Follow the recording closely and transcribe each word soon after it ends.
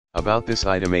About this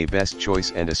item, a best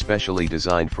choice and especially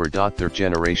designed for third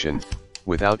generation,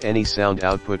 without any sound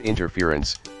output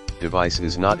interference, device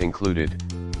is not included,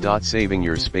 saving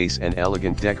your space and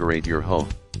elegant decorate your home.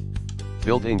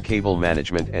 Built-in cable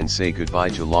management and say goodbye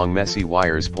to long messy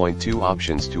wires. Point 2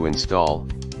 options to install,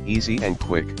 easy and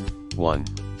quick. 1.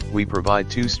 We provide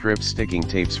 2 strip sticking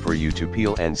tapes for you to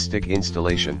peel and stick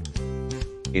installation.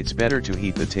 It's better to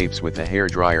heat the tapes with a hair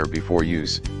dryer before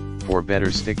use, for better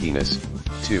stickiness.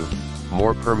 2.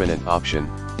 More permanent option,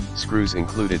 screws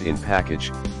included in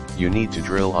package. You need to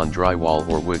drill on drywall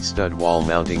or wood stud wall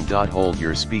mounting. Hold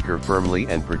your speaker firmly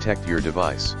and protect your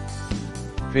device.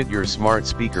 Fit your smart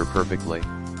speaker perfectly.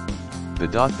 The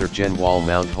third gen wall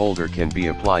mount holder can be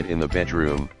applied in the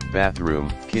bedroom,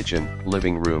 bathroom, kitchen,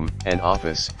 living room, and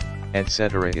office,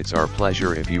 etc. It's our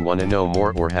pleasure. If you want to know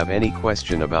more or have any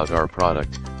question about our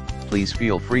product, please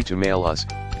feel free to mail us,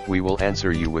 we will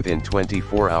answer you within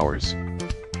 24 hours.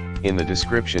 In the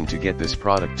description to get this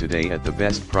product today at the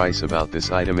best price. About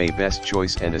this item, a best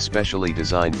choice and especially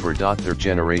designed for third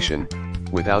generation,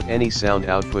 without any sound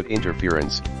output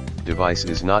interference, device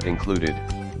is not included,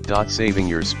 saving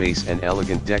your space and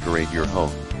elegant decorate your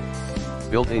home.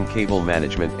 Built-in cable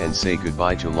management and say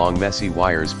goodbye to long messy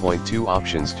wires. Point 2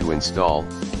 options to install,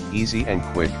 easy and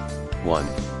quick. 1.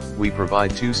 We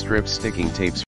provide 2 strip sticking tapes